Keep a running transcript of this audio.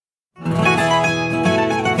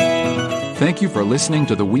Thank you for listening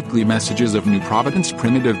to the weekly messages of New Providence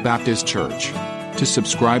Primitive Baptist Church. To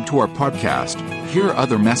subscribe to our podcast, hear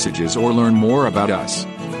other messages, or learn more about us,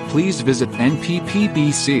 please visit nppbc.com.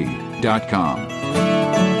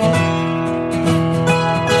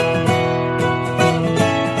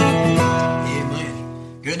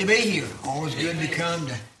 Amen. Good to be here. Always good to come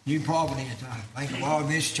to New Providence. I think a lot of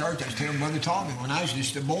this church, I was telling Brother Tommy, when I was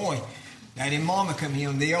just a boy, Daddy and Mama come here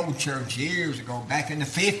in the old church years ago, back in the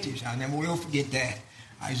 50s. I never will forget that.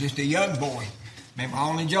 I was just a young boy. Remember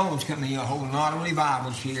Arnold Jones coming here holding a lot of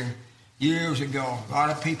revivals here years ago. A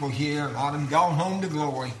lot of people here, a lot of them gone home to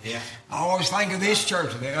glory. Yeah. I always think of this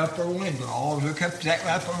church, the upper window. I always look up to that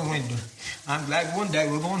upper window. I'm glad one day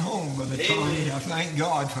we're going home, Brother Tommy. I thank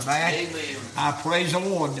God for that. Amen. I praise the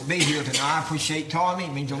Lord to be here tonight. I appreciate Tommy.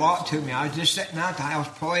 It means a lot to me. I was just sitting out the house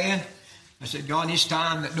praying. I said, God, it's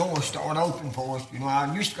time that doors start open for us. You know,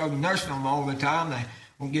 I used to go to nursing home all the time. I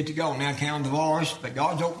won't get to go now, count divorce, but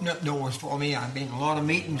God's opened up doors for me. I've been in a lot of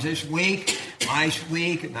meetings this week, last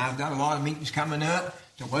week, and I've got a lot of meetings coming up.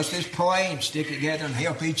 So let's just pray and stick together and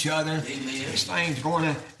help each other. Amen. This thing's going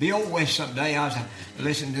to be over with someday. I was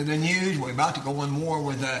listening to the news. We're about to go in war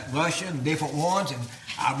with Russia and different ones, and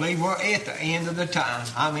I believe we're at the end of the time.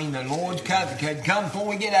 I mean, the Lord's coming. Can come before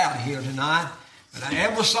we get out of here tonight. But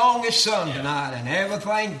every song is sung tonight, and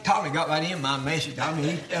everything, Tommy got right in my message. I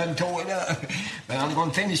mean, he done tore it up. But I'm going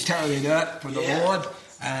to finish tearing it up for the Lord.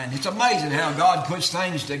 And it's amazing how God puts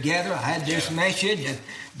things together. I had this message, and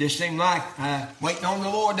this seemed like waiting on the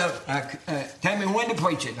Lord to tell me when to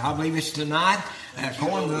preach it. I believe it's tonight.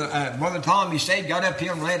 According to Brother Tommy said, got up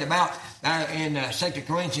here and read about in 2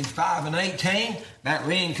 Corinthians 5 and 18, about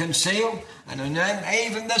being concealed. And then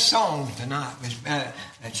even the songs tonight was that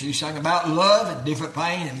she sang about love and different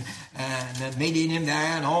things, and meeting him there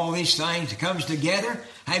and all these things that comes together.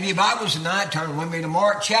 Have your Bibles tonight, turn with me to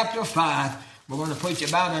Mark chapter 5. We're going to preach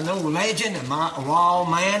about an old legend, a wild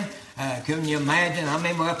man. Couldn't you imagine? I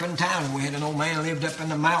remember up in town, we had an old man who lived up in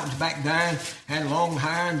the mountains back there, had long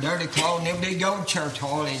hair and dirty clothes, never did go to church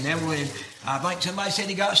hardly. Never would. I think somebody said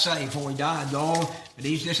he got saved before he died, though. But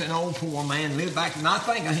he's just an old poor man, lived back, and I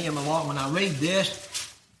think of him a lot when I read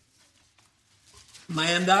this.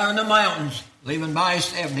 Man there in the mountains, living by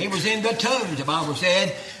himself. He was in the tombs, the Bible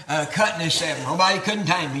said, cutting himself. Nobody couldn't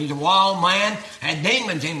tame him. He's a wild man, had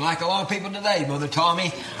demons in him like a lot of people today, Brother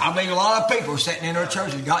Tommy. I believe a lot of people sitting in their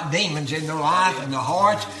churches got demons in their life and their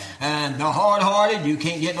hearts, and they're hard-hearted. You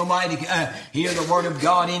can't get nobody to hear the Word of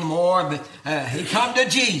God anymore, but he come to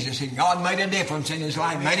Jesus, and God made a difference in his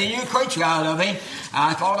life, made a new creature out of him.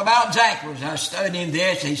 I thought about Zacchaeus. I was studying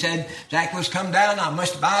this. He said, Zacchaeus, come down. I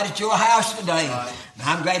must abide at your house today.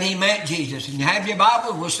 I'm glad he met Jesus. And you have your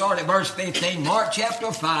Bible? We'll start at verse 15, Mark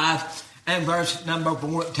chapter 5 and verse number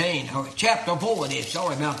 14. Or chapter 4 it is.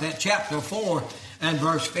 Sorry about that. Chapter 4 and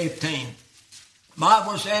verse 15.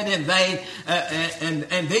 Bible said,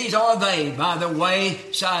 and these are they by the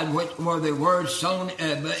wayside which were the words sown,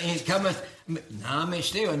 it cometh. No, I'm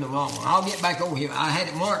still in the wrong one. I'll get back over here. I had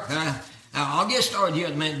it marked there. I'll get started here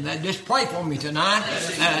in a minute. Just pray for me tonight.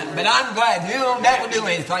 But I'm glad. You don't never do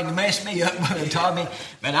anything to mess me up, Brother Tommy.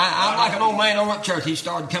 But I'm like an old man over at church. He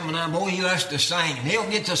started coming out. Boy, he loves to sing. And he'll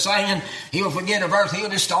get to singing. He'll forget a verse. He'll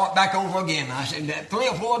just start back over again. I said, 3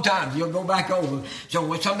 or 4 times he'll go back over.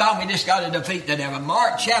 So sometimes we just got to defeat the devil.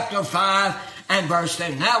 Mark chapter 5 and verse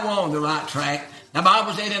 10. Now we're on the right track. The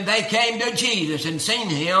Bible said, and they came to Jesus and seen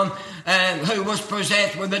him who was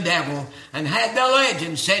possessed with the devil, and had the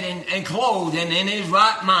legend set and clothed and in his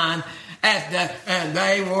right mind, and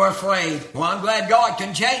they were afraid. Well, I'm glad God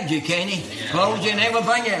can change you, can he? Clothes you and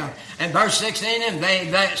everything else. And verse 16, and they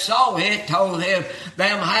that saw it told them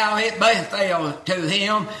how it befell to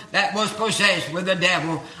him that was possessed with the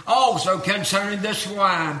devil, also concerning the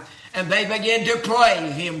swine. And they began to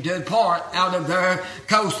pray him to depart out of their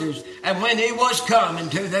coasts. And when he was come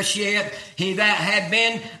into the ship, he that had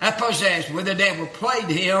been possessed with the devil prayed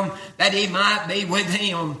him that he might be with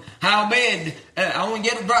him. Howbeit, I want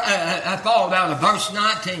to get a thought out of verse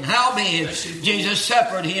 19. Howbeit, Jesus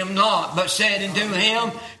suffered him not, but said unto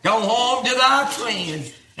him, Go home to thy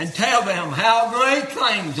friends, and tell them how great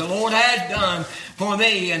things the Lord has done for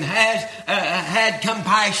thee, and has had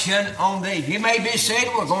compassion on thee. You may be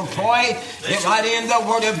seated. We're going to pray. Get right in the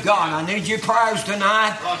Word of God. I need your prayers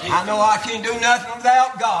tonight. I know I can't do nothing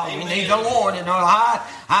without God. We need the Lord in our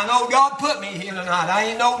life. I know God put me here tonight. I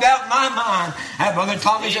ain't no doubt in my mind. Brother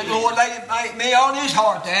Tommy said, Lord, laid me on his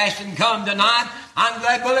heart to ask him to come tonight I'm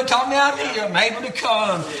glad Brother Tommy I'm here. I'm able to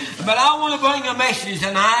come. But I want to bring a message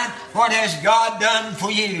tonight. What has God done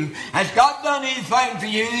for you? Has God done anything for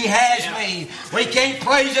you? He has me. We can't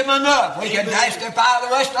praise Him enough. We can testify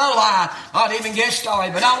the rest of our life, not even get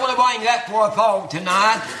started. But I want to bring that for a thought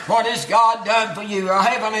tonight. What has God done for you? Our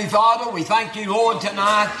Heavenly Father, we thank you, Lord,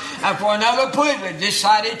 tonight for another privilege this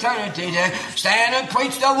side of eternity to stand and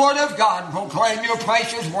preach the Word of God and proclaim your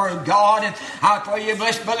precious Word, God. And I pray you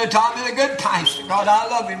bless Brother Tommy, the good pastor. God, I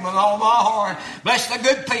love him with all my heart. Bless the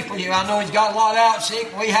good people here. I know he's got a lot out sick.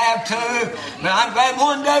 We have too. But I'm glad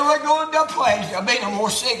one day we're going to a place. There'll be no more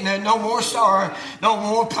sickness, no more sorrow, no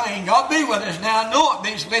more pain. God, be with us now. Anoint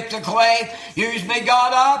these lips of clay. Use me,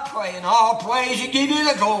 God, I pray. And all praise you, give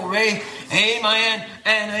you the glory. Amen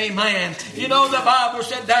and amen. You know, the Bible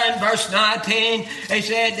said there in verse 19, it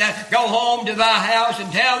said, go home to thy house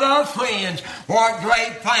and tell thy friends what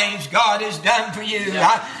great things God has done for you.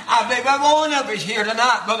 I believe every one of us here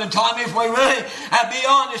tonight, Brother Tommy, if we really be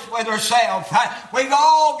honest with ourselves, we've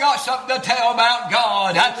all got something to tell about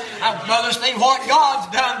God. Brother Steve, what God's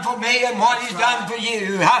done for me and what He's done for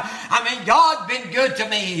you. I mean, God's been good to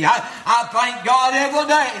me. I thank God every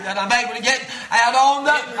day that I'm able to get out on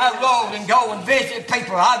the road and go and visit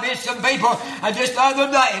people. I visited some people just the other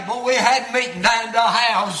day, but we had a meeting down at the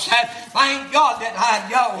house. Thank God that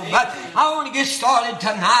I'd go. But I want to get started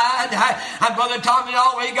tonight. Brother Tommy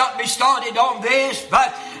already got me started on this,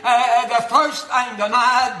 but the first thing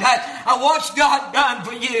tonight, what's God done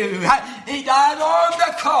for you? He died on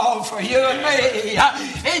the cross for you and me.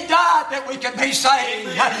 He died that we could be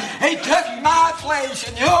saved. He took my place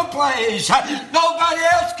and your place. Nobody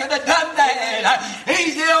else could have done that.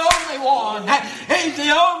 He's the only one. He's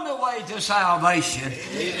the only way to salvation.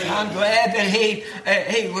 I'm glad that he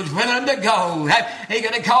was willing to go. He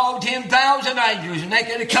could have called 10,000 angels and they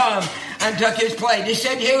could have come and took his place. He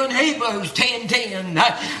said here in Hebrews 10:10,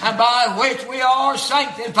 and by which we are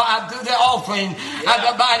sanctified through the offering of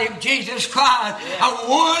the body of Jesus Christ,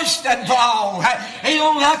 once and for all. He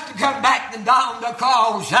don't have to come back and die on the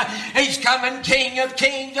cross. He's coming King of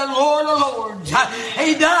kings and Lord of lords.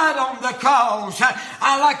 He died on the cross.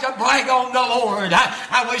 I like to brag on the Lord.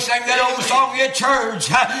 We sing that old song at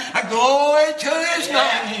church, glory to His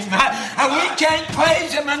name. We can't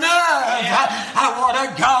praise Him enough. What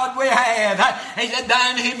a God we have. He said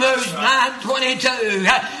down in Hebrews 9:22,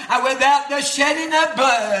 without the shedding of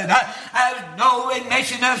blood, there's no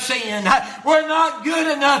remission of sin. We're not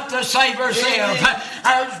good enough to save ourselves.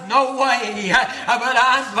 There's no way. But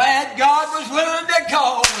I'm glad God was willing to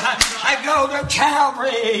go to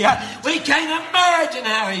Calvary. We can't imagine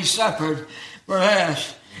how He suffered for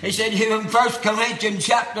us. He said here in 1 Corinthians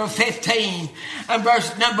chapter 15 and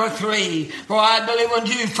verse number 3, for I believe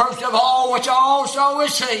unto you first of all, which I also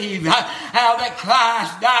received, how that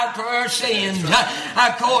Christ died for our sins,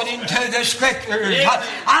 according to the Scriptures.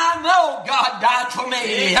 I know God died for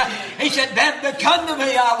me. He said, them that come to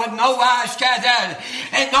me I would no wise cast out,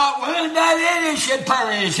 and not willing that any should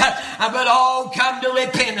perish, but all come to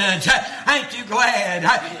repentance. Ain't you glad?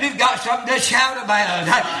 You've got something to shout about.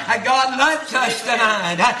 God loves us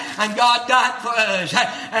tonight. And God died for us.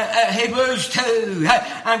 Hebrews 2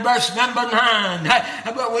 and verse number 9.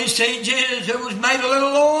 But we see Jesus, who was made a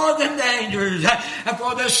little lower than the angels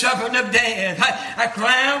for the suffering of death,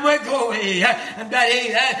 crowned with glory, and that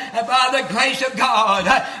He, by the grace of God,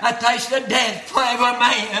 tasted death for every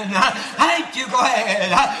man. Ain't you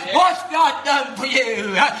glad? What's God done for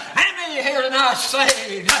you? How many here tonight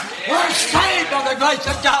saved? We're saved by the grace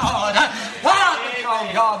of God. Why?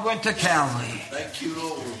 Because God went to Calvary. Thank you,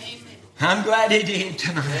 Lord. I'm glad He did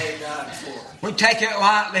tonight. We take it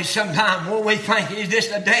lightly sometimes. Well, we think, is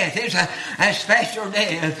this a death? It's a special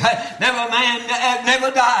death. Never man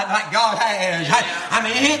never died like God has. I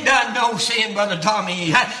mean, He done no sin, Brother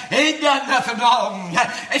Tommy. He done nothing wrong.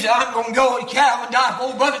 He said, I'm going to go to Calvary and die for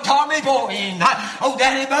old Brother Tommy Boyne. Oh,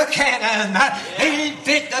 Danny Buchanan. He ain't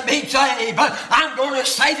fit to be saved, but I'm going to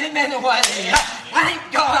save him anyway. Thank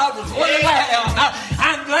God I was really well.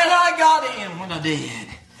 I'm glad I got in when I did.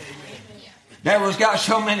 Devil's got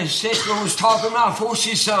so many sisters was talking about before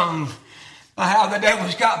she sung how the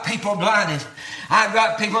devil's got people blinded. I've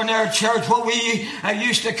got people in their church where we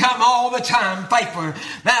used to come all the time, faithful.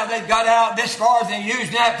 Now they've got out this far, they're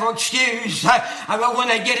using that for excuse. But when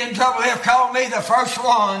they get in trouble, they'll call me the first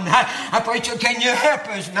one. Preacher, can you help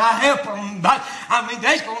us? And I help them. But I mean,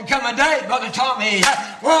 there's going to come a day, Brother Tommy,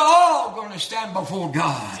 we're all going to stand before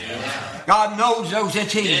God. Yeah. God knows those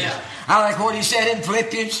that's His. Yeah. I like what he said in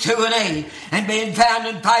Philippians 2:8. And being found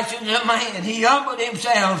in passions of man, he humbled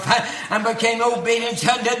himself and became obedient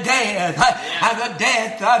unto death, and the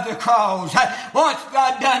death of the cross. What's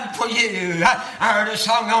God done for you? I heard a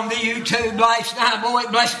song on the YouTube last night. Boy,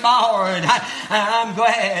 it blessed my heart. I'm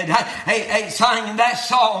glad he sang that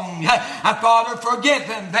song. Father, forgive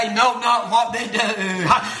them. They know not what they do.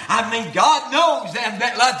 I mean, God knows them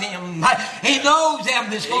that love him. He knows them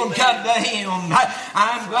that's going to come to him.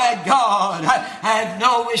 I'm glad God has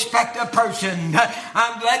no respect of person.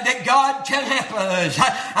 I'm glad that God can help us.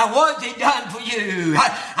 And what's he done for you?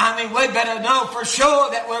 I mean, we better know for sure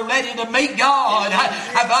that we're ready to meet God.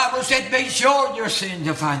 The Bible said, be sure your sins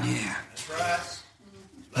will find you. That's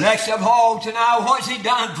right. Next of all, to know what's he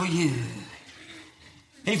done for you.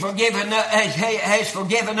 He has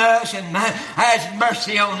forgiven us and has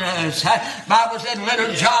mercy on us. Bible said in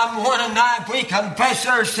little John 1:9, if we confess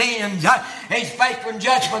our sins, he's faithful and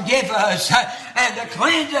just forgive us and to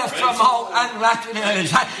cleanse us from all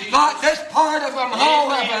unrighteousness. Not this part of them,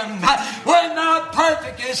 all of them. We're not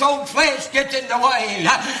perfect. This old flesh gets in the way.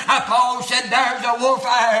 Paul said there's a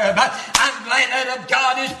warfare, but I'm glad that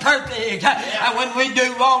God is perfect. And when we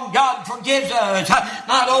do wrong, God forgives us.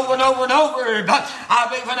 Not over and over and over, but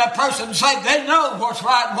when a person says they know what's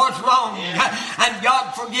right and what's wrong, and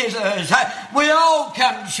God forgives us. We all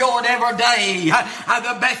come short every day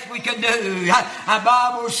the best we can do. The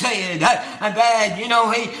Bible said that, you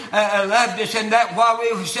know, he loved us and that while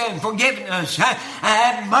we were sin, forgiving us,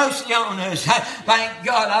 had mercy on us. Thank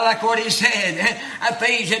God. I like what he said.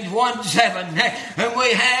 Ephesians 1:7. And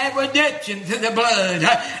we have redemption through the blood.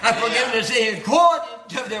 Forgiveness is according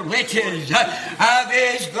to the riches of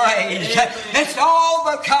his grace. It's all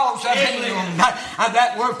because of him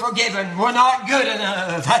that we're forgiven. We're not good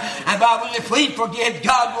enough. And Bible, if we forgive,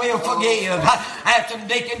 God will forgive. I had some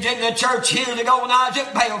deacons in the church years ago when I was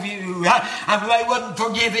at Bellevue, and they wouldn't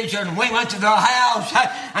forgive each other. We went to their house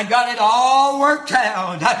and got it all worked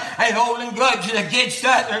out. They holding grudges against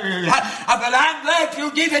others. But I'm glad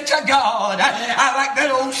you give it to God. I like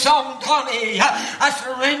that old song, Tommy. I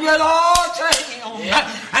surrender it all to him.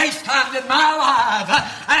 There's times in my life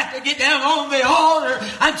I have to get down on the altar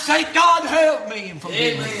and say, God, help me and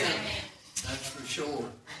forgive me. That's for sure.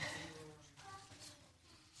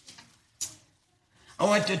 I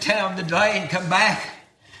went to town today and come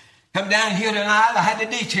down here tonight. I had a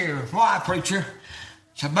detour. Why, preacher?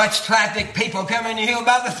 So much traffic, people coming here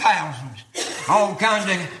by the thousands. All kinds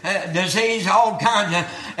of disease, all kinds of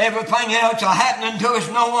everything else are happening to us.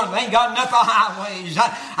 No one, they ain't got enough of highways. I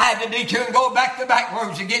had to detour and go back to back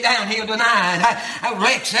roads to get down here tonight.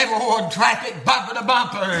 Wrecks everywhere, traffic bumper to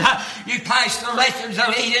bumper. You pass the restaurants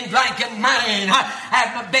of eating, drinking, money,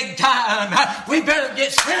 having a big time. We better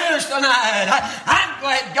get serious tonight. I'm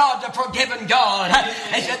glad God's a forgiving God.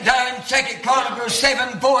 As it does in 2 Chronicles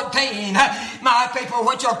 7:14, my people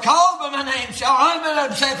which are called by my name shall humble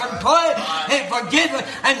themselves and pray and forgive it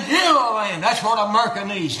and heal the land. That's what America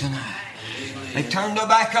needs tonight. They turned their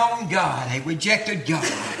back on God. They rejected God.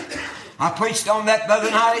 I preached on that the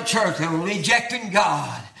other night at church. They were rejecting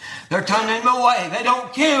God. They're turning him away. They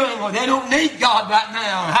don't care anymore. They don't need God right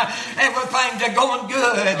now. Everything's going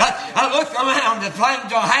good. I look around. The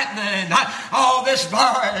things are happening. All this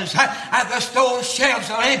virus. The store shelves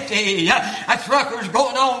are empty. The truckers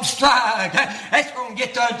going on strike. It's going to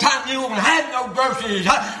get to a time you won't have no groceries.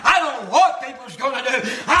 I don't know what people's going to do.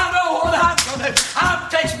 I know what I'm going to do. I'm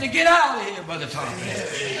fixing to get out of here, Brother Tommy.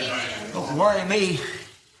 Don't worry me.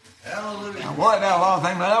 I worry about a lot of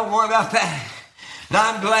things, but I don't worry about that. And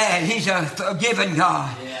I'm glad he's a forgiving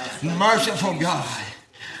God, merciful God.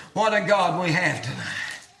 What a God we have tonight.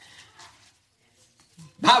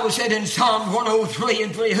 The Bible said in Psalm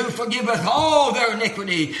 103:3, who forgiveth all their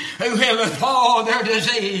iniquity, who healeth all their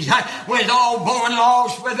disease. We're all born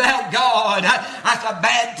lost without God. That's a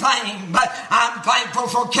bad thing, but I'm thankful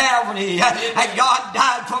for Calvary. That God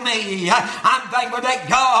died for me. I'm thankful that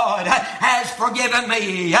God has forgiven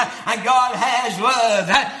me. And God has love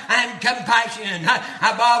and compassion.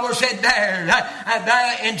 The Bible said there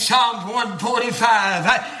in Psalm 145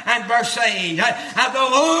 and verse 8, the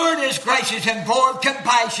Lord is gracious and full of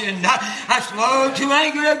compassion. Slow to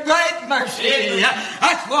anger and great mercy.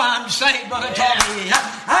 That's why I'm saved, Brother Tommy.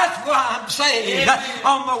 That's why I'm saved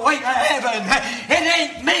on the way to heaven. It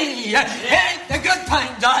ain't me. It ain't the good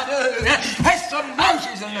things I do. It's the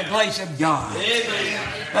mercies and the grace of God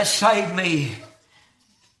that saved me.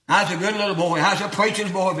 I was a good little boy. I was a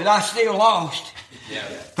preacher's boy, but I still lost.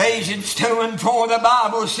 Ephesians 2:4, the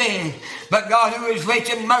Bible said, but God who is rich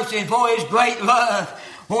in mercy for his great love,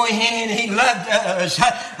 Boy, he loved us.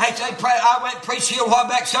 I went preaching a while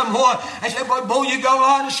back somewhere. I said, boy, you got a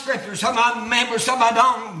lot of scripture. Some I remember, some I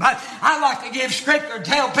don't. But I like to give scripture,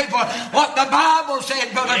 tell people what the Bible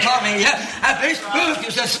said, Brother Tommy. This book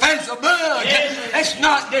is a special book. It's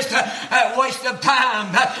not just a waste of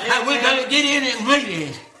time. We better get in and read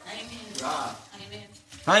it. Right.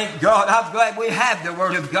 Thank God. I'm glad we have the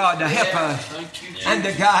Word of God to help us and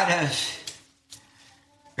to guide us.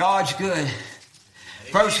 God's good.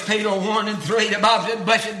 1 Peter 1 and 3, the Bible says,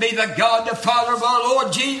 blessed be the God, the Father of our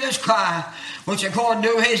Lord Jesus Christ, which according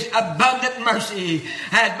to his abundant mercy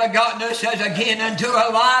hath begotten us as again unto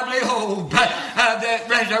a lively hope of the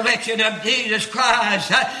resurrection of Jesus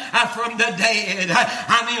Christ from the dead.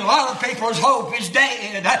 I mean, a lot of people's hope is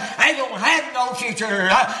dead. They don't have no future.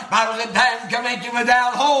 Bible said, "Damn come into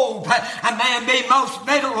without hope. A man be most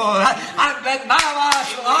miserable. I'm glad my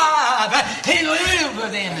life's alive. He lives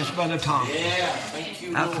within us, Brother Tom." Yeah, thank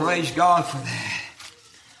you, I Lord. praise God for that.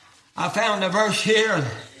 I found a verse here.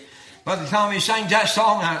 Brother Tommy sings that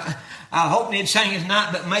song. I hope he'd sing it tonight,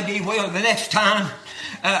 but maybe he will the next time.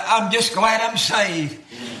 I'm just glad I'm saved.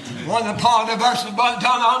 One of the part of the verses, Brother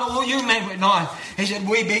Tommy, I don't know if you remember it or not. He said,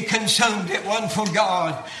 we be consumed if it wasn't for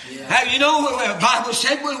God. How you know the Bible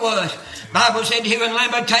said we was? Bible said here in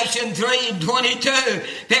Lamentations 3:22,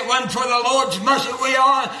 if it wasn't for the Lord's mercy, we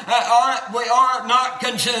are not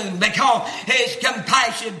consumed, because his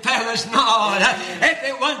compassion faileth not. If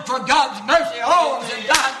it wasn't for God's mercy, should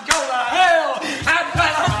I go to hell? I'm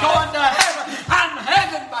glad I'm going to heaven. I'm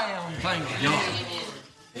heaven bound. Thank God.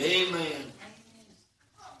 Amen.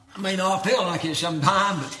 I may not feel like it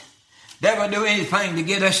sometimes, but never do anything to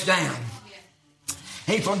get us down.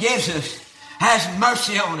 He forgives us, has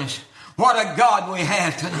mercy on us. What a God we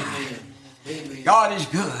have tonight. Amen. God is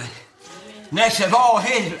good. Next of all,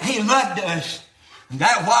 he loved us. And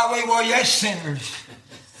that while we were yet sinners.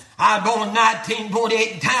 I was born in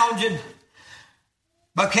 1948 in Townsend.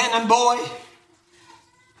 Buchanan boy.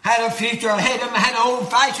 Had a future ahead of him. Had an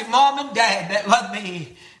old-fashioned mom and dad that loved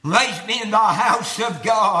me. Raised me in the house of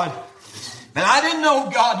God. But I didn't know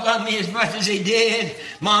God loved me as much as he did.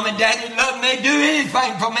 Mom and Daddy loved me, do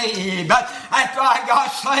anything for me. But after I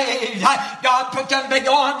got saved, God put them big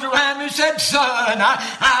arms around me and said, son,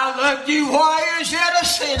 I loved you while you was yet a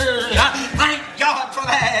sinner. Thank God for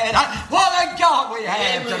that. What a God we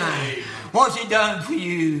have tonight. What's he done for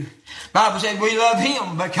you? Bible said we love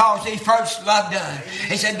him because he first loved us.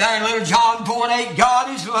 He said there in little John 4:8,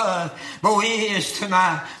 God is love. Boy, he is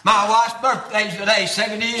tonight. My wife's birthday's today,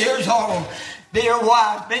 70 years old. Dear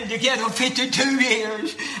wife, been together 52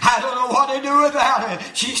 years. I don't know what to do without her.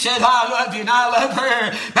 She said, I love you and I love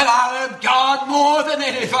her, but I love God more than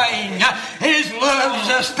anything. His love is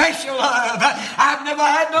a special love. I've never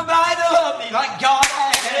had nobody to love me like God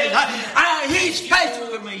has. He's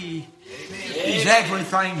special to me. He's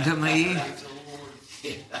everything to me.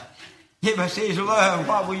 Give us his love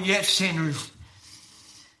while we yet sinners.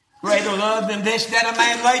 Greater love than this, that a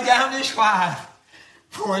man laid down his life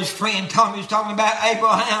for his friend. Tommy's talking about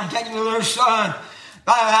Abraham taking the little son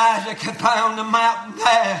by Isaac on the mountain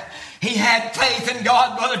there. He had faith in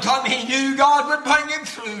God, Brother Tommy. He knew God would bring him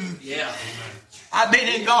through. Yeah. I've been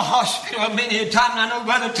in the hospital many a time. I know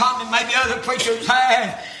Brother Tommy, maybe other preachers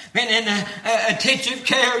have. Been in a intensive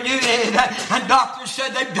care unit, and doctors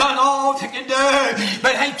said they've done all they can do.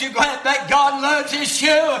 But ain't you glad that God loves his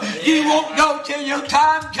children? You won't go till your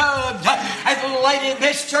time comes. As a lady in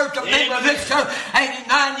this church, a member of this church,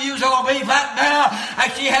 89 years old, I believe right now,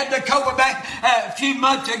 and she had the COVID back a few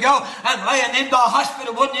months ago, and laying in the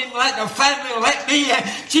hospital, wouldn't even let the family let me in.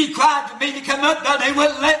 She cried to me to come up there, they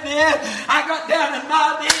wouldn't let me in. I got down on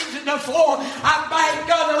my knees in the floor. I begged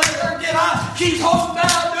God to let her get out. She's home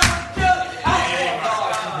now.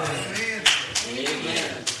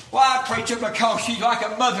 Why I preach her? Because she's like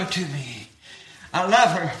a mother to me. I love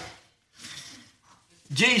her.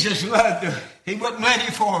 Jesus loved her. He wasn't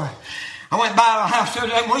ready for her. I went by the house the other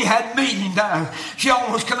day and we had a meeting there. She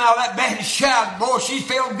almost come out of that bed and shouted, boy, she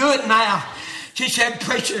feels good now. She said,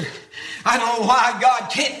 preacher, I don't know why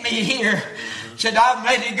God kept me here. Said, I'm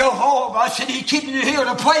ready to go home. I said, he's keeping you here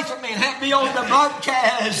to pray for me and help me on the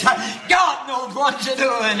broadcast. God knows what he's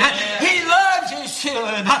doing. He loves his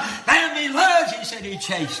children. And he loves, he said, he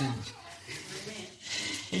chastens.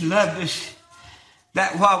 He loved us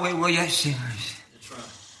that while we were yet sinners. That's right.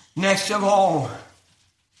 Next of all,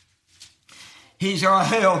 he's our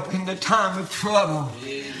help in the time of trouble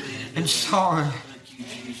and sorrow. Thank you,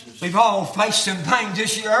 Jesus. We've all faced some things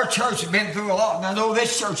this year. Our church has been through a lot, and I know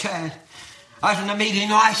this church has. I was in a meeting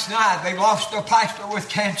last night. They lost a pastor with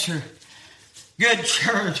cancer. Good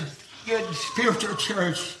church. Good spiritual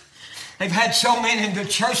church. They've had so many in the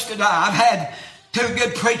church today. I've had 2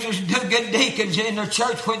 good preachers and 2 good deacons in the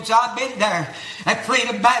church since I've been there. At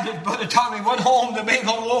Freedom Baptist, Brother Tommy went home to be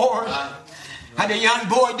the Lord. Had a young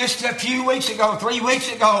boy just a few weeks ago, 3 weeks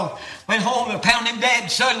ago, went home and found him dead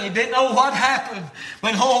suddenly. Didn't know what happened.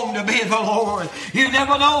 Went home to be the Lord. You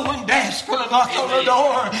never know when death's going to knock on the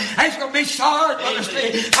door. There's going to be sorrow.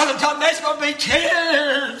 Brother Tommy, there's going to be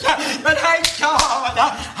tears. But thank God,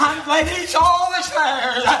 I'm glad He's always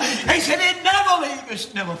there. He said He'd never leave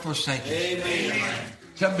us, never forsake us. Amen.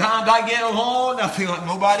 Sometimes I get alone, I feel like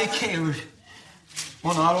nobody cares.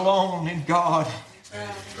 We're not alone in God.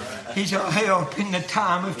 He's our help in the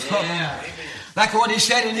time of trouble. Like what He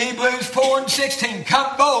said in Hebrews 4:16,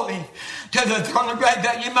 come boldly to the throne of grace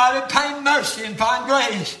that you might obtain mercy and find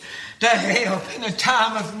grace to help in the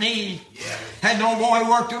time of need. Had no boy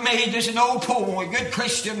worked with me, just an old poor boy, good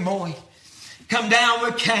Christian boy. Come down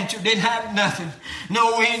with cancer, didn't have nothing,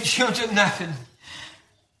 no insurance or nothing.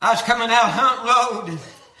 I was coming out Hunt Road, and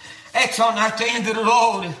Exxon at the end of the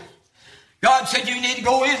road. God said, you need to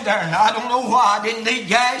go in there. I don't know why. I didn't need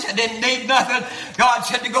gas. I didn't need nothing. God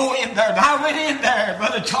said to go in there. And I went in there.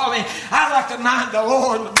 Brother Tommy, I like to mind the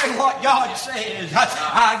Lord and do what God says.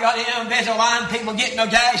 I got in, there's a line of people getting no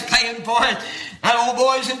gas, paying for it. That old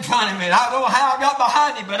boy's in front of me. I don't know how I got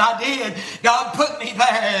behind him, but I did. God put me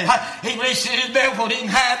there. He lifted his bill, didn't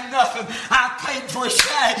have nothing. I paid for a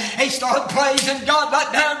shag. He started praising God right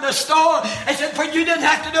down in the store. He said, but you didn't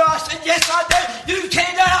have to do it. I said, yes, I did. You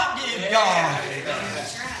can't outgive God.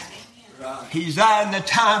 He's there in the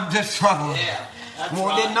times of trouble.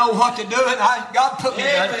 Boy, didn't know what to do, and God put me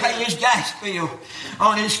there to pay his gas bill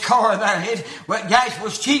on his car there. Gas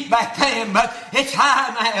was cheap back then, but it's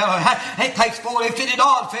high now. It takes $40,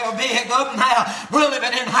 $50 for a vehicle now. We're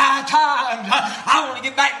living in high times. I want to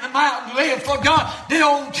get back in the mountain and live for God the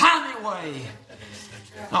old-timey way.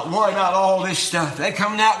 Not worried about all this stuff. They're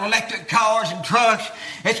coming out with electric cars and trucks.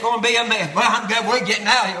 It's going to be a mess. Well, I'm glad we're getting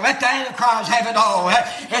out of here. Let the Antichrist have it all.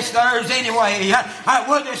 It's theirs anyway.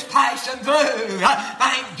 We're just passing through.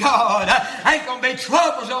 Thank God. Ain't going to be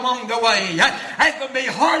troubles along the way. Ain't going to be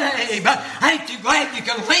heartache. But ain't you glad you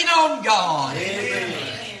can lean on God? Amen.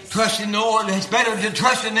 Trust in the Lord. It's better to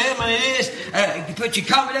trust in Him than it is to put your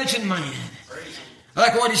confidence in man.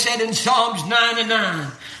 Like what He said in Psalms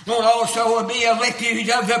 9:9. Lord also will be a refuge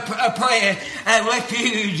of the prayer, a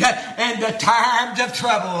refuge in the times of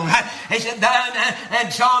trouble. He said down in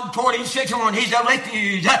Psalm 46:1, He's a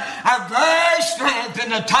refuge, a very strength in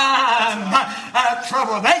the time of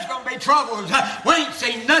trouble. There's going to be troubles. We ain't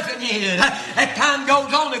seen nothing yet. If time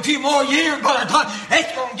goes on a few more years, but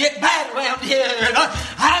it's going to get bad around here.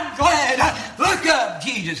 I'm glad. Look up,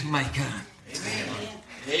 Jesus may come. Amen.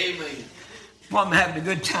 Amen. Well, I'm having a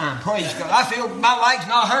good time. Praise God. I feel my leg's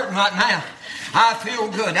not hurting right now. I feel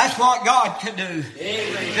good. That's what God can do.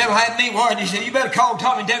 Amen. Never had me worried. He said, you better call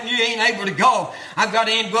Tommy and tell him you ain't able to go. I've got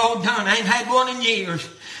ingrown done. I ain't had one in years.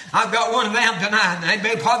 I've got one of them tonight. And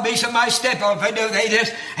there'll probably be somebody step on. If they do, they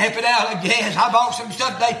just help it out, I guess. I bought some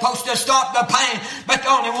stuff they supposed to stop the pain. But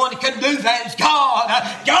the only one that can do that is God.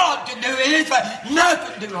 God can do anything.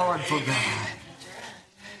 Nothing too hard for God.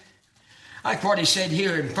 Like what He said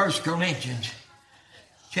here in 1 Corinthians.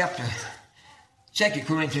 2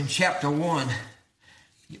 Corinthians chapter 1.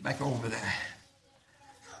 Get back over there.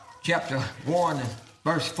 Chapter 1 and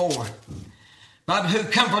verse 4. But who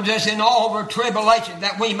comforts us in all our tribulation,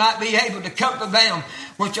 that we might be able to comfort them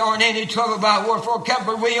which are in any trouble by word. For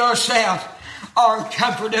comfort we ourselves are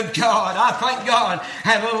comfort of God. I thank God.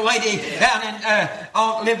 Had a little lady down in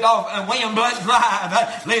lived off William Blunt Drive.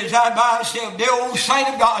 Lives out by herself. The old saint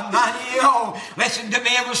of God, 90-year-old. Listened to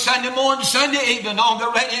me every Sunday morning, Sunday evening on the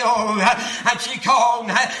radio. And she called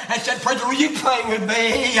and said, preacher, will you pray with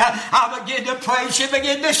me? I began to pray. She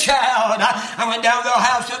began to shout. I went down to her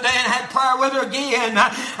house today and had prayer with her again.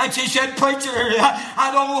 And she said, preacher,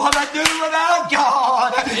 I don't know what I do without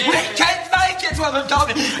God. We can't make it for the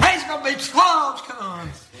talking. It's going to be trouble. Come.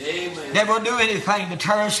 Amen. Never do anything to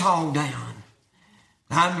tear us all down.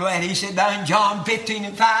 I'm glad He said down in John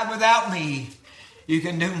 15:5, without me, you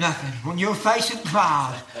can do nothing. When you're facing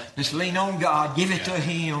trials, just lean on God. Give it to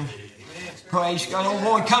Him. Praise God. Oh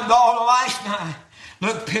boy, come to all the last night.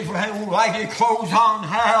 Look, people had old ragged clothes on,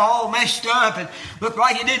 hair all messed up, and looked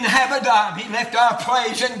like he didn't have a dime. He left our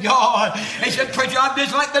praising God. He said, preacher, I'm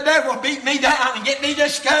just like the devil beat me down and get me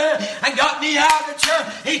discouraged and got me out of church.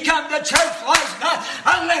 He come to church last night.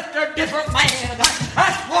 I left a different man.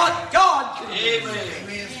 That's what God can do.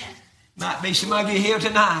 Amen. Might be some of you here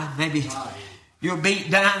tonight. Maybe you're beat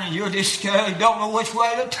down and you're discouraged, don't know which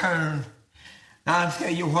way to turn. I'll tell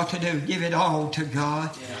you what to do. Give it all to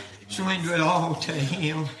God. Surrender it all to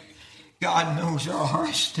Him. God knows our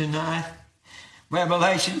hearts tonight.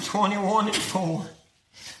 Revelation 21:4.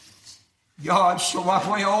 God shall wipe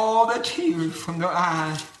away all the tears from their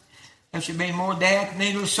eyes. There shall be more death,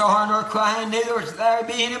 neither sorrow nor crying, neither shall there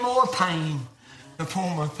be any more pain. The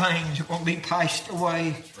former things are going to be passed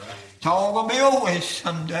away. It's all going to be over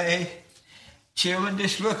someday. Children,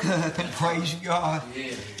 just look up and praise God.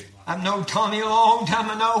 I've known Tommy a long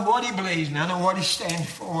time. I know what he believes and I know what he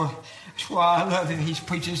stands for. That's why I love him. He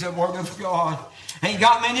preaches the Word of God. Ain't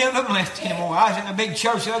got many of them left anymore. I was in a big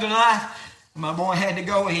church the other night. My boy had to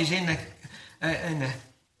go. He's in the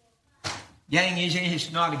gang he's in.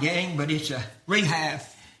 It's not a gang, but it's a rehab.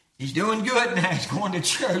 He's doing good now. He's going to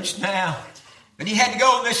church now. But he had to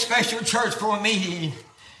go to this special church for a meeting.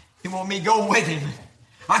 He wanted me to go with him.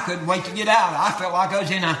 I couldn't wait to get out. I felt like I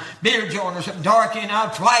was in a beer joint or something, dark and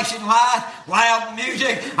flashing light, loud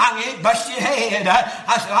music. I mean, bust your head.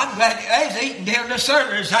 I said, I'm glad I was eating during the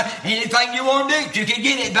service. Anything you want to do, you can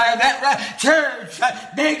get it there. That church,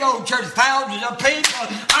 big old church, thousands of people.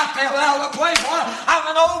 I fell out of the place. I'm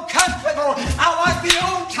an old comfortable. I like the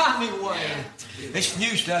old-timey way. This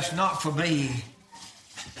new stuff's not for me.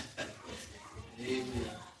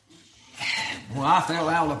 Well, I fell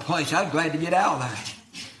out of the place. I was glad to get out of there.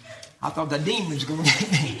 I thought the demons were going to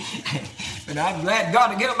get me. But I'm glad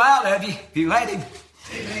God to get them out of you if you let him.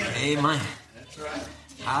 Amen. Amen. That's right.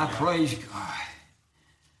 I praise God.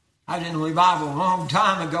 I was in a revival a long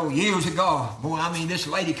time ago, years ago. Boy, I mean, this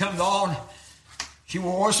lady comes on. She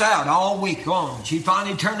wore us out all week long. She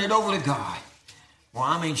finally turned it over to God. Well,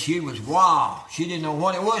 I mean, she was wild. She didn't know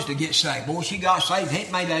what it was to get saved. Boy, she got saved. It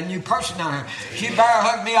made a new person out of her. She bare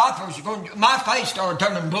hugged me. I thought she was going to, my face started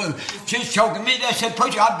turning blue. She's choking me. They said,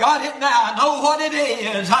 preacher, I've got it now. I know what it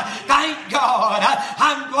is. Thank God.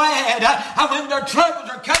 I'm glad. When the troubles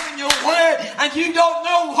are coming your way and you don't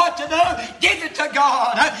know what to do, give it to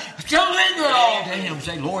God. Surrender it all to him.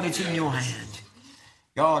 Say, Lord, it's in your hand.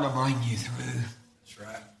 God will bring you through. That's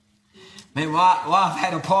right. Man, wife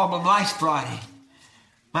had a problem last Friday.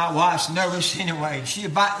 My wife's nervous anyway. She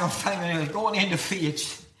was biting her fingernails, going into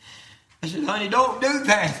fits. I said, honey, don't do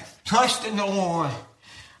that. Trust in the Lord.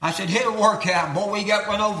 I said, it'll work out. Boy, we got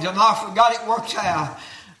one over to Knoxville, got it worked out.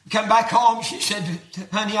 Come back home, she said,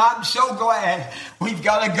 honey, I'm so glad we've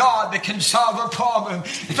got a God that can solve our problem.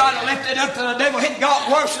 If I'd have left it up to the devil, it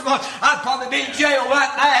got worse than us. I'd probably be in jail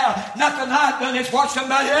right now. Nothing I've done is what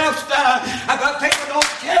somebody else done. But people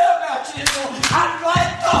don't care about you. I'm glad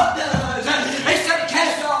God does. They said,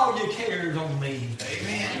 cast all your cares on me.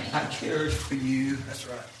 Amen. I cares for you. That's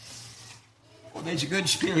right. Well, there's a good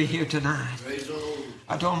spirit here tonight. Praise the Lord.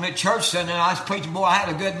 I told him at church Sunday, I was preaching, boy, I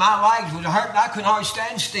had a good, my legs was hurting, I couldn't hardly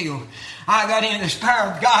stand still. I got in, the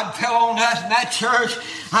Spirit of God fell on us in that church.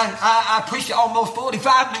 I preached almost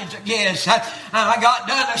 45 minutes, I guess. I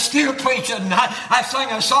got done, I still preaching. I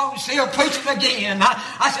sang a song, still preaching again.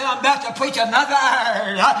 I said, I'm about to preach another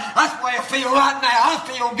hour. That's the way I feel right now. I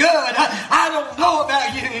feel good. I don't know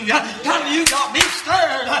about you. Some of you got me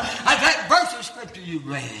stirred. That verse of scripture you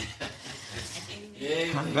read.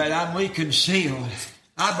 I'm glad I'm reconciled.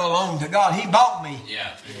 I belong to God. He bought me.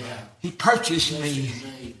 Yeah. He purchased me.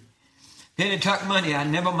 Then it took money. I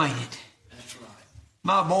never made it. That's right.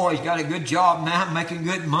 My boy's got a good job now, making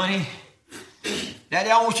good money.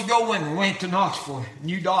 Daddy, I want you to go with me. We went to Knoxville,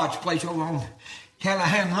 New Dodge place over on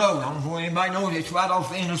Callahan Road. I don't know if anybody knows it's right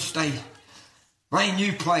off the interstate. Brand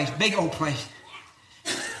new place, big old place.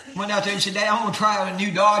 Went out there and said, Daddy, I'm going to try out a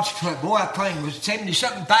new Dodge truck. Boy, that plane was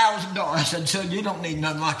 $70,000. I said, son, you don't need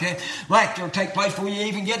nothing like that. Laughter will take place before you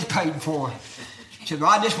even get paid for it. He said, well,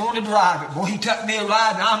 I just want to drive it. Boy, he took me a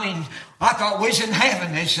ride. I mean, I thought we was in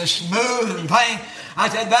heaven. It's a smooth thing. I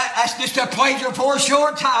said, that's just a pleasure for a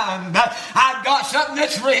short time. But I've got something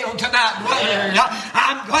that's real tonight, brother.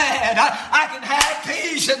 I'm glad I can have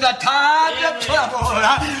peace in the time of trouble.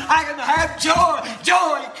 I can have joy.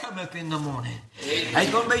 Joy cometh in the morning. There's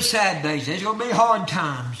going to be sad days. There's going to be hard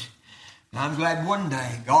times. And I'm glad one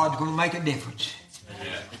day God's going to make a difference.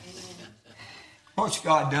 What's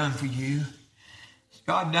God done for you? Has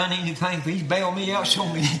God done anything for you? He's bailed me out so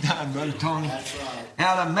many times, Brother Tony.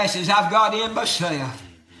 Out of messes I've got in myself.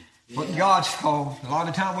 But God's fault. A lot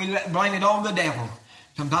of times we blame it on the devil.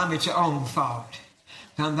 Sometimes it's our own fault.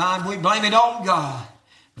 Sometimes we blame it on God.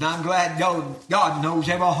 But I'm glad God knows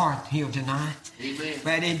every heart here tonight. Amen.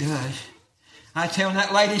 But He does. I was telling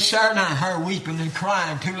that lady Saturday night, her weeping and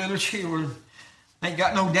crying, 2 little children. Ain't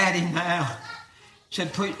got no daddy now.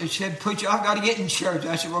 Said, preacher, I've got to get in church.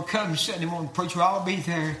 I said, well, come Sunday morning, preacher, I'll be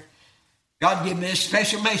there. God gave me a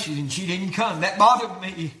special message, and she didn't come. That bothered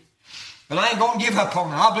me. But I ain't going to give up on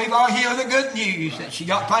her. I believe I'll hear the good news that she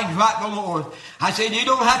got things right with the Lord. I said, you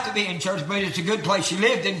don't have to be in church, but it's a good place. She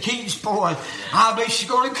lived in Kingsport. I believe she's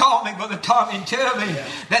going to call me, Brother Tommy, and tell me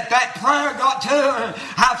that prayer got to her.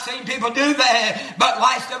 I've seen people do that. But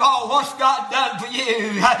last of all, what's God done for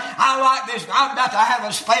you? I like this. I'm about to have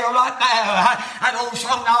a spell right now. An old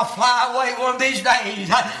song, I'll fly away one of these days.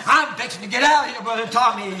 I'm fixing to get out of here, Brother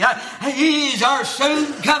Tommy. He's our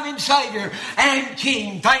soon coming Savior and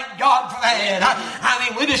King. Thank God for that. I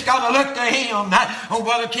mean, we just got to look to Him. Oh,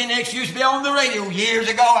 Brother Kennex used to be on the radio years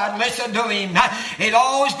ago. I'd listen to him. It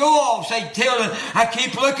always go on. Say, till I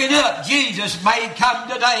keep looking up, Jesus may come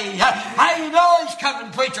today. How you know He's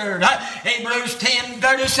coming, preacher? Hebrews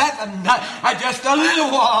 10:37. Just a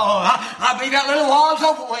little while. I believe that little while's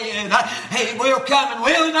over with. He will come and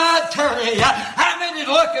will not tarry. How many's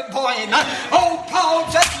looking for Him? Oh, Paul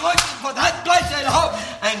said, looking for that blessed hope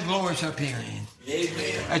and glorious appearing.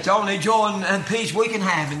 Amen. It's the only joy and peace we can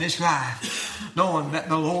have in this life, knowing that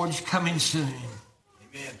the Lord's coming soon.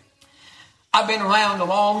 Amen. I've been around a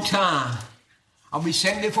long time. I'll be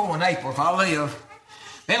 74 in April if I live.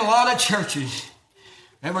 Been a lot of churches.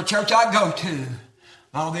 Every church I go to,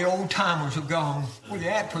 all the old timers have gone. Where they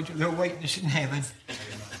at, preacher? They're waiting us in heaven.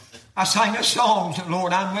 I sang a song, said,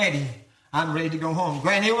 Lord, I'm ready. I'm ready to go home.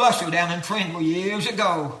 Granny Russell down in Friendly years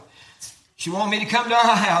ago. She wanted me to come to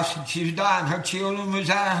her house, and she was dying. Her children was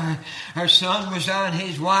dying. Her son was dying.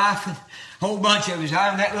 His wife, and a whole bunch of us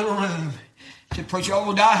out in that little room. She said, preacher, I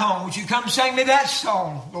will die home. Would you come sing me that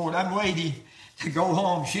song? Lord, I'm waiting to go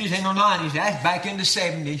home. She was in her 90s. That's back in the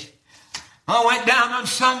 70s. I went down and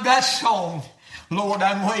sung that song. Lord,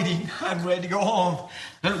 I'm waiting. I'm ready to go home.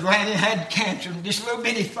 Little granny had cancer, just little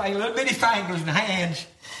bitty fingers and hands.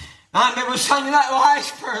 I remember singing that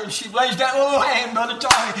last verse. She raised that little hand, Brother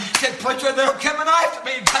Tommy. Said, preacher, they're coming after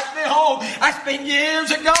me. Take me home. That's been years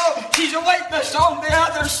ago. She's awaiting us on the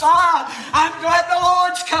other side. I'm glad the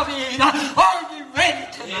Lord's coming. Are you ready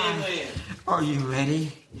tonight? Amen. Are you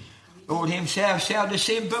ready? Lord Himself shall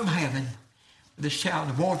descend from heaven with the shout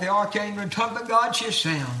of voice of the archangel and trumpet of God shall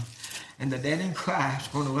sound. And the dead in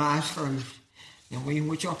Christ going to rise first. And we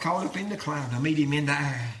which are caught up in the cloud to meet Him in the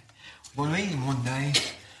air. We're going to meet Him one day.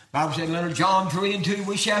 The Bible said in little John 3:2,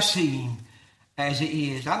 we shall see Him as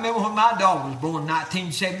He is. I remember when my daughter was born in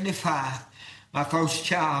 1975, my first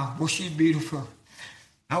child. Well, she's beautiful.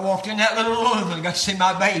 I walked in that little room and got to see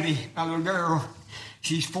my baby, my little girl.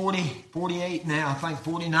 She's 48 now, I think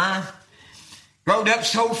 49. Growed up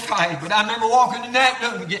so fast, but I remember walking in that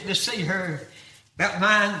room and getting to see her. About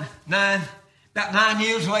 9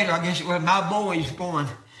 years later, I guess it was, my boy's born.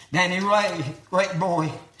 Danny Ray, great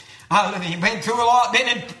boy. I love him. Been through a lot, been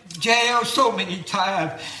in jail so many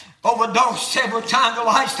times. Overdosed several times. The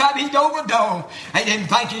last time he'd overdosed, they didn't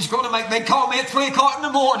think he was going to make. They called me at 3 o'clock in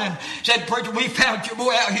the morning. Said, preacher, we found your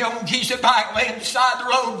boy out here on Keisha Pike, laying beside the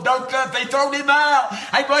road, doped up. They thrown him out.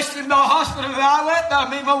 They rushed him to the hospital. I went there,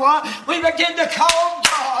 me and my wife. We began to call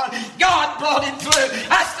God. God brought him through.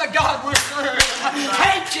 That's the God we're serving.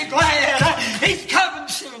 Ain't you glad? He's coming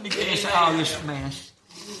soon to get us out of this mess.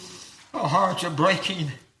 Our hearts are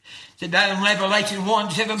breaking. Said down in Revelation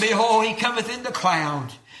 1:7, behold, He cometh in the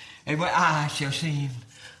clouds. Every eye shall see Him.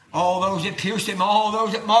 All those that pierced Him, all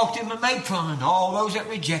those that mocked Him and made fun, all those that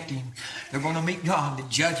reject Him, they're going to meet God. The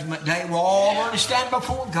judgment day, we're all going to stand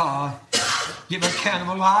before God. Give account of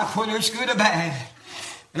our life, whether it's good or bad.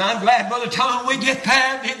 And I'm glad, Brother Tom, we get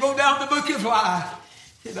there and go down the book of life.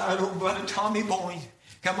 Said our old Brother Tommy Boyne,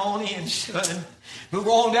 come on in, son. We'll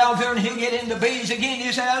go on down there and he'll get into bees again.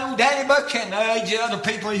 He'll say, oh, Daddy Buchanan, the other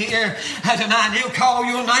people here tonight, he'll call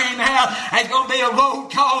your name out. There's going to be a roll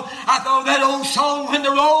call. I thought that old song, when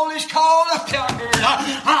the roll is called up yonder,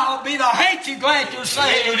 I'll be the hate you glad you're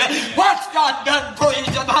saved. What's God done for you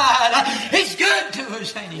tonight? He's good to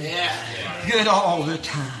us, ain't He? Yeah. Good all the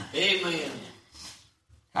time. Amen.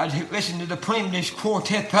 I listened to the Primitive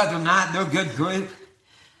Quartet the other night. They're a good group.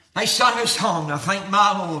 They sung a song, I thank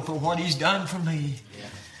my Lord for what He's done for me. Yeah.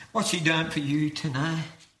 What's He done for you tonight?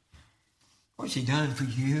 What's He done for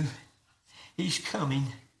you? He's coming.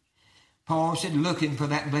 Paul said, looking for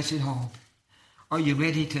that blessed hope. Are you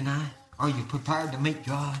ready tonight? Are you prepared to meet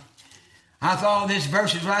God? I thought this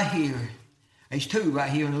verse is right here. There's 2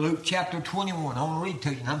 right here in Luke chapter 21. I want to read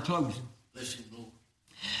to you, and I'm closing. Listen, Lord.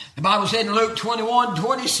 The Bible said in Luke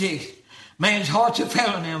 21:26, man's hearts are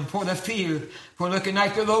failing them for the fear, for looking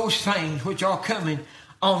after those things which are coming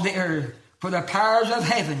on the earth. For the powers of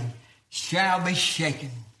heaven shall be shaken.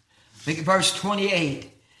 Look at verse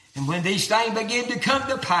 28. And when these things begin to come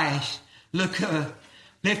to pass, look up,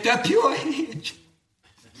 lift up your heads.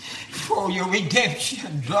 For your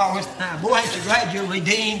redemption draweth nigh. Boy, ain't you glad you're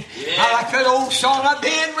redeemed? Yeah. I like that old song, I've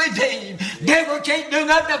been redeemed. Devil can't do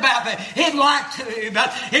nothing about it. He'd like to,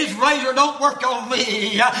 but his razor don't work on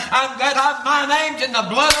me. I'm glad my name's in the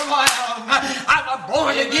blood of the Lamb. I'm a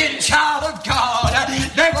born-again child of God.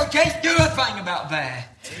 Devil can't do a thing about that.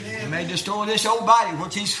 He may destroy this old body,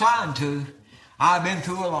 which he's trying to. I've been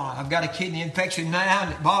through a lot. I've got a kidney infection now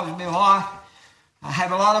that bothers me a lot. I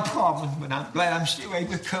have a lot of problems, but I'm glad I'm still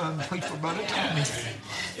able to come and preach for Brother Tommy.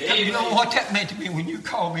 You know what that meant to me when you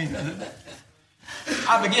called me the other day.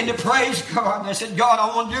 I began to praise God, and I said, God,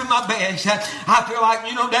 I want to do my best. I feel like,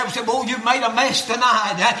 the devil said, boy, you've made a mess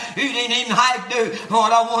tonight. You didn't even have to do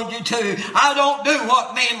what I want you to. I don't do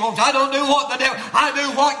what man wants. I don't do what the devil. I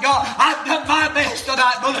do what God. I've done my best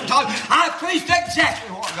tonight, Brother Tommy. I preached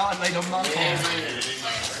exactly what God laid on my heart.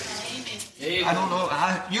 I don't know.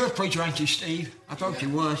 You're a preacher, ain't you, Steve? I thought you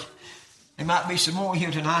was. There might be some more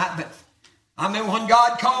here tonight, but I remember when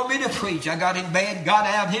God called me to preach, I got in bed, got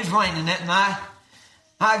out. It was raining that night.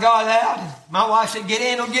 I got out. My wife said, get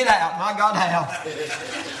in or get out. And I got out.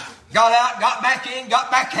 Got out, got back in,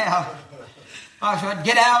 got back out. I said,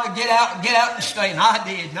 get out, get out, get out and stay. And I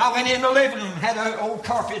did. And I went in the living room, had an old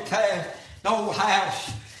carpet there, the old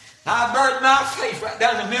house. I buried my face right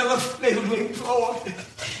down in the middle of the living room floor.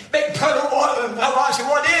 Big puddle of water. And my wife said,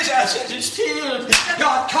 what is that? I said, it's tears.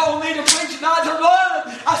 God told me to preach tonight to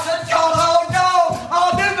run. I said, God, oh no,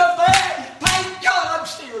 I'll do my best. Thank God I'm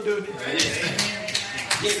still doing it.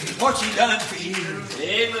 What you done for you.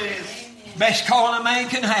 Amen. Best calling a man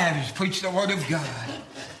can have is preach the word of God.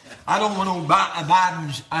 I don't want no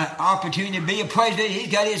Biden's opportunity to be a president.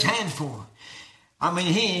 He's got his hands full. I mean,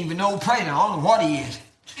 he ain't even no president. I don't know what he is.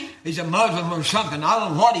 He's a Muslim or something. I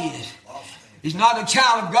don't know what he is. He's not a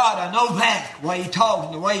child of God. I know that. The way he talks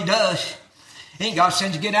and the way he does. He ain't got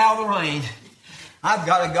sense to get out of the rain. I've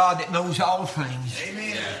got a God that knows all things.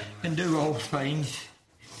 Amen. Can do all things.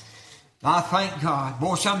 I thank God.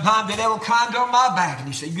 Boy, sometimes the devil climbs on my back and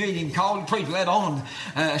he said, you ain't even called to preach, let on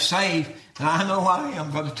save. And I know I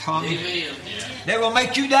am, Brother Tommy. Amen. They will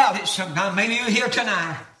make you doubt it sometimes. Maybe you're here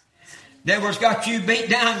tonight. Devil's got you beat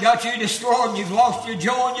down, got you destroyed, and you've lost your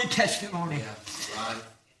joy and your testimony. Yeah, right.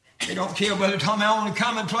 They don't care, Brother Tommy. I want to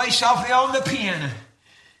come and play softly on the piano.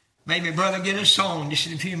 Maybe, brother, get a song just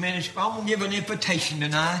in a few minutes. I'm going to give an invitation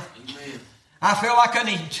tonight. Amen. I feel like I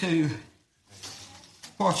need to.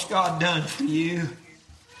 What's God done for you?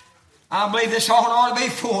 I believe this ought to be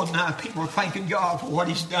full tonight. People are thanking God for what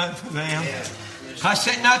He's done for them. Yeah. I was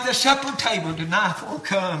sitting at the supper table tonight before I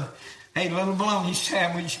come. Ate a little bologna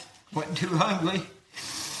sandwich. Wasn't too hungry.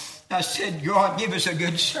 I said, God, give us a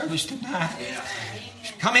good service tonight. Yeah.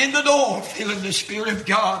 Come in the door feeling the Spirit of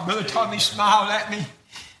God. Brother Tommy smiled at me.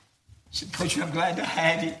 He said, preacher, I'm glad to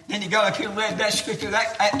have it. Then he got up here and read that scripture.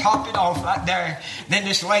 That topped it off right there. Then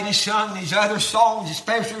this lady sung these other songs, these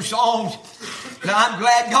special songs. And I'm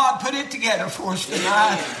glad God put it together for us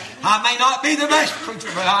tonight. I may not be the best preacher,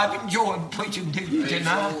 but I've enjoyed preaching to you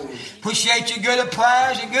tonight. Appreciate your good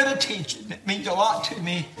prayers and good attention. It means a lot to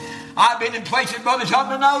me. I've been in places, Brother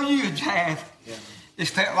Tommy, I know you have.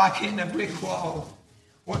 Just felt like hitting a brick wall.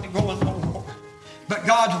 Wasn't going no more. But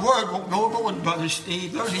God's word won't go forward, Brother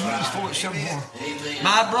Steve. There's a use for it somewhere. Amen.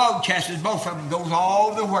 My broadcasters, both of them, goes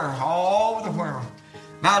all over the world.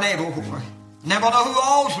 About everywhere. Never know who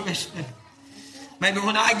all's listening. Maybe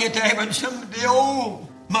when I get to heaven, some of the old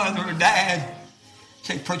mother or dad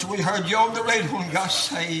say, preacher, we heard you on the radio and got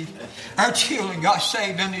saved. Our children got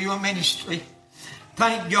saved under your ministry.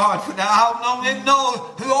 Thank God for that. I don't even know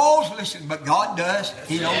who all's listening, but God does.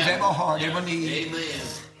 He knows every heart, every need. Amen.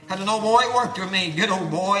 Had an old boy worked with me, good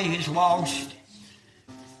old boy, he's lost.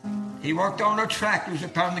 He worked on our tractors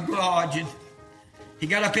up on the garage, and he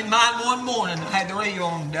got up in mine one morning and had the radio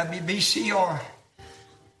on WBCR.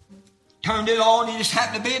 Turned it on, he just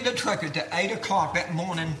happened to be in the truck at 8 o'clock that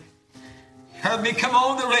morning. Heard me come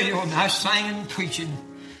on the radio, and I sang and preaching.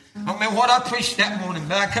 I don't remember what I preached that morning,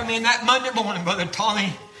 but I come in that Monday morning, Brother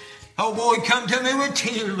Tommy. Old boy come to me with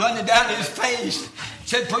tears running down his face.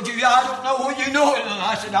 Said, preacher, I don't know what you know. And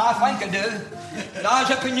I said, I think I do. And I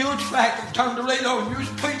was up in your tractor, turned the radio, and you was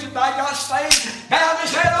preaching, I got saved. Down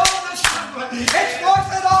his head on the supper. It's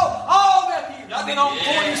worth it all that years. I've been on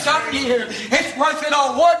 40-something years. It's worth it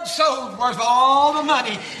all. One soul's worth all the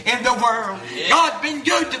money in the world. God's been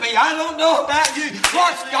good to me. I don't know about you.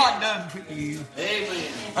 What's God done for you?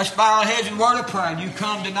 Amen. Let's bow our heads in word of prayer. You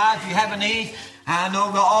come tonight if you have a need. I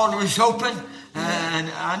know the altar is open, and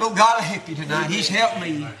I know God will help you tonight. He's helped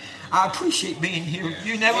me. I appreciate being here.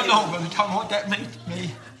 You never know, Brother Tom, what that means to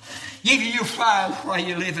me. give you your flowers while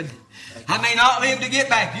you're living. I may not live to get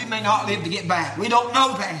back. You may not live to get back. We don't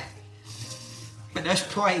know that. But let's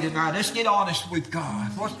pray tonight. Let's get honest with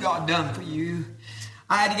God. What's God done for you?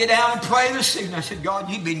 I had to get down and pray this evening. I said, God,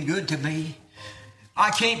 you've been good to me.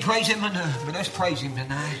 I can't praise him enough, but let's praise him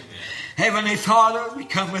tonight. Heavenly Father, we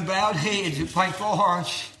come with bowed heads and thankful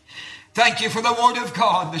hearts. Thank you for the Word of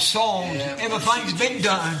God, the songs, everything's been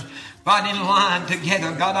done right in line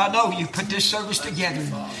together. God, I know you put this service together.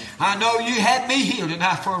 I know you had me here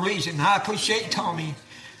tonight for a reason. I appreciate Tommy.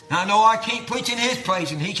 I know I can't preach in his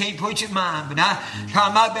place and he can't preach in mine, but I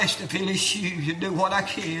try my best to fill his shoes and do what I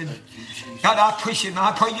can. God, I appreciate him.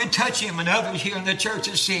 I pray you touch him and others here in the church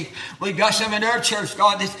are sick. We've got some in our church,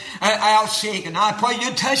 God, that's out sick, and I pray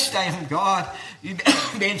you touch them, God. You've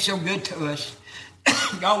been so good to us.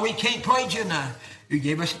 God, we can't praise you enough. You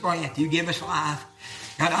give us breath. You give us life.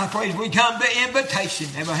 God, I pray as we come to invitation,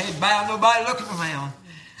 never head bowed, nobody looking around.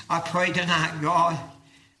 I pray tonight, God,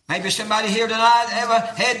 maybe somebody here tonight, ever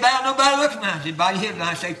head bowed, nobody looking around. Anybody here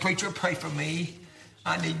tonight say, preacher, pray for me.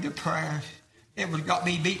 I need the prayers. It was got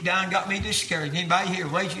me beat down, got me discouraged. Anybody here,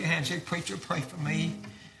 raise your hand, say, preacher, pray for me.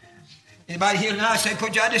 Anybody here tonight say,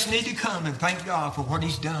 preacher, I just need to come and thank God for what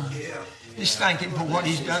he's done. Just thank him for what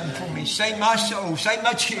he's done for me. Save my soul, save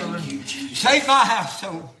my children, save my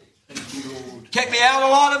household. Take me out of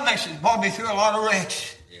a lot of messes, brought me through a lot of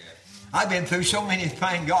wrecks. I've been through so many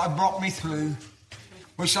things God brought me through.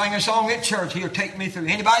 We sang a song at church here, take me through.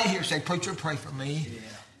 Anybody here say, preacher, pray for me.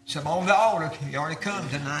 Some on the altar, you already come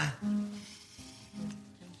tonight.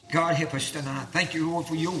 God help us tonight. Thank you, Lord,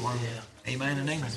 for your word. Amen and amen.